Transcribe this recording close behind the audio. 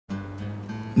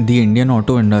The Indian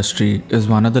auto industry is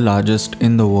one of the largest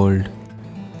in the world.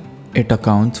 It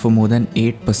accounts for more than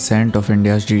 8% of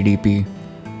India's GDP.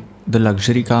 The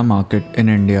luxury car market in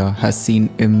India has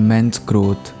seen immense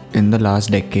growth in the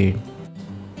last decade.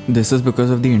 This is because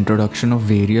of the introduction of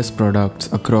various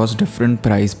products across different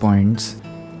price points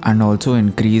and also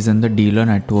increase in the dealer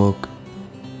network,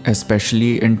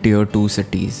 especially in Tier 2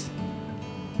 cities.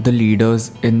 The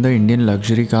leaders in the Indian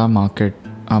luxury car market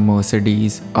are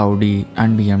Mercedes, Audi,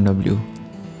 and BMW.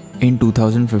 In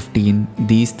 2015,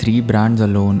 these three brands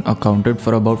alone accounted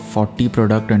for about 40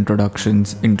 product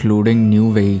introductions, including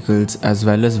new vehicles as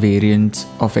well as variants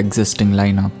of existing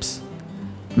lineups.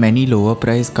 Many lower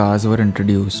priced cars were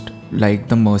introduced, like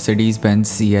the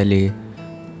Mercedes-Benz CLA,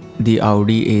 the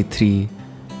Audi A3,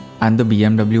 and the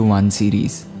BMW 1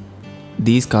 Series.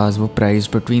 These cars were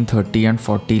priced between 30 and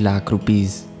 40 lakh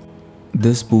rupees.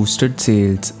 This boosted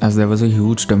sales as there was a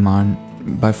huge demand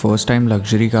by first-time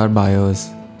luxury car buyers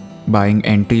buying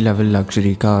entry-level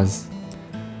luxury cars.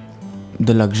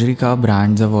 The luxury car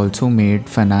brands have also made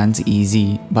finance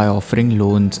easy by offering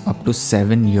loans up to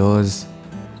 7 years.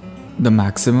 The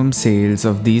maximum sales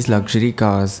of these luxury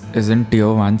cars is in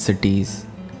Tier 1 cities.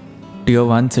 Tier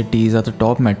 1 cities are the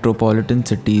top metropolitan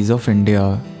cities of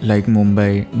India like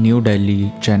Mumbai, New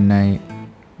Delhi, Chennai.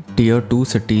 Tier 2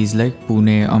 cities like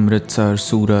Pune, Amritsar,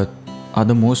 Surat are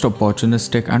the most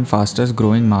opportunistic and fastest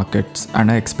growing markets and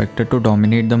are expected to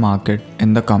dominate the market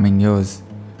in the coming years.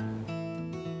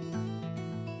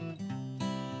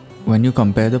 When you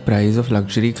compare the price of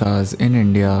luxury cars in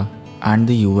India and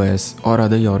the US or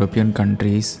other European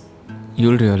countries,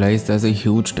 you'll realize there's a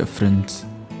huge difference.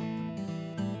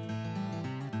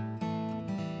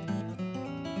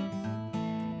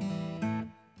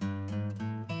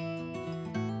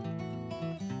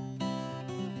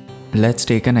 Let's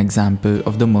take an example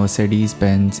of the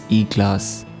Mercedes-Benz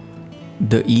E-Class.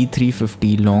 The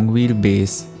E350 long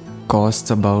wheelbase costs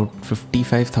about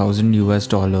 55,000 US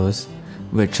dollars,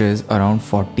 which is around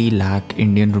 40 lakh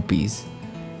Indian rupees.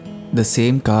 The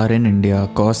same car in India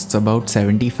costs about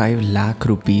 75 lakh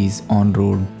rupees on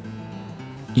road.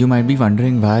 You might be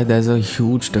wondering why there's a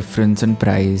huge difference in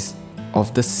price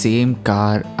of the same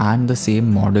car and the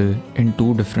same model in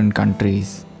two different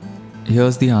countries.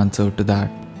 Here's the answer to that.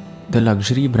 The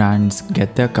luxury brands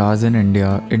get their cars in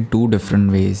India in two different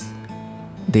ways.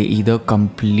 They either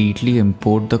completely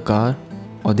import the car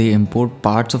or they import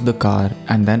parts of the car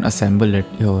and then assemble it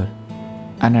here.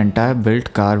 An entire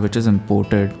built car which is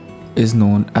imported is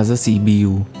known as a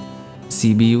CBU.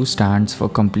 CBU stands for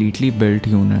Completely Built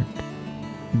Unit.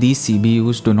 These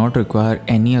CBUs do not require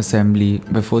any assembly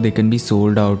before they can be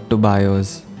sold out to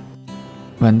buyers.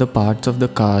 When the parts of the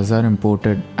cars are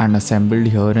imported and assembled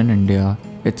here in India,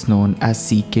 it's known as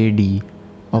CKD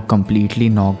or completely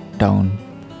knocked down.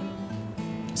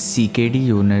 CKD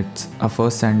units are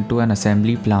first sent to an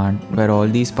assembly plant where all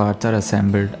these parts are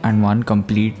assembled and one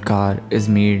complete car is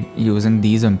made using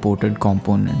these imported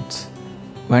components.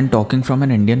 When talking from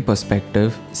an Indian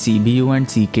perspective, CBU and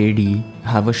CKD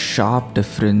have a sharp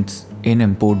difference in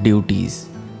import duties.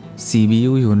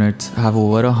 CBU units have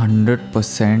over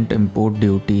 100% import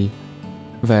duty,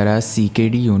 whereas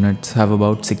CKD units have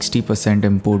about 60%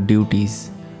 import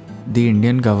duties. The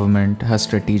Indian government has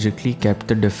strategically kept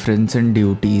the difference in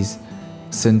duties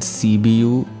since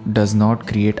CBU does not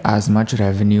create as much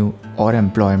revenue or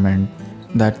employment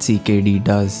that CKD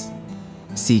does.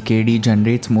 CKD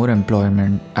generates more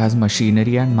employment as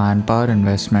machinery and manpower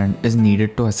investment is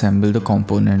needed to assemble the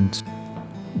components.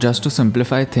 Just to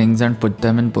simplify things and put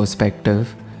them in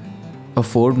perspective, a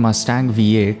Ford Mustang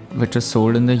V8, which is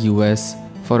sold in the US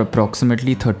for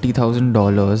approximately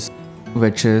 $30,000,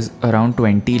 which is around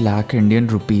 20 lakh Indian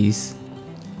rupees,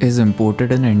 is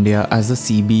imported in India as a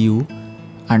CBU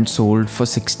and sold for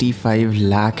 65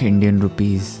 lakh Indian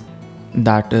rupees.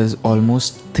 That is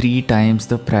almost 3 times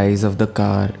the price of the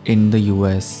car in the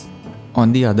US.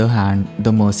 On the other hand,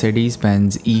 the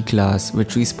Mercedes-Benz E-Class,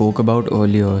 which we spoke about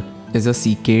earlier, is a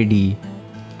CKD,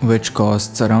 which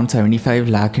costs around 75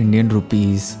 lakh Indian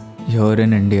rupees here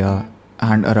in India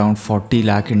and around 40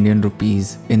 lakh Indian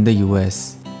rupees in the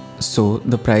US. So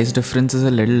the price difference is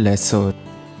a little lesser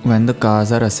when the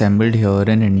cars are assembled here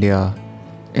in India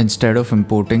instead of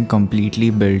importing completely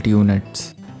built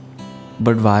units.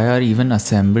 But why are even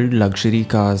assembled luxury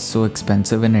cars so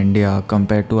expensive in India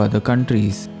compared to other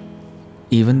countries?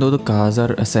 Even though the cars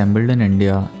are assembled in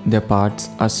India, their parts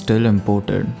are still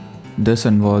imported. This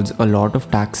involves a lot of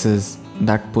taxes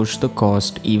that push the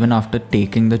cost even after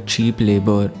taking the cheap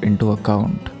labor into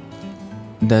account.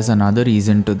 There's another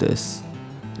reason to this.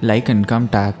 Like income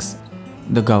tax,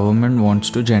 the government wants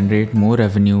to generate more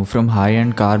revenue from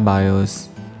high-end car buyers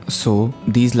So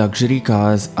these luxury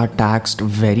cars are taxed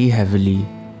very heavily.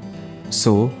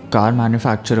 So car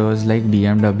manufacturers like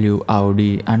BMW,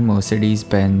 Audi and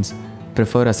Mercedes-Benz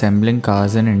prefer assembling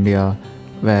cars in India,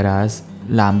 whereas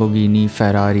Lamborghini,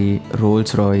 Ferrari,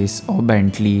 Rolls-Royce or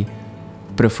Bentley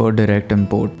prefer direct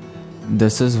import.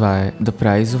 This is why the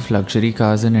price of luxury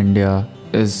cars in India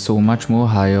is so much more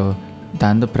higher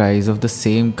than the price of the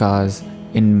same cars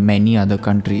in many other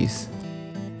countries.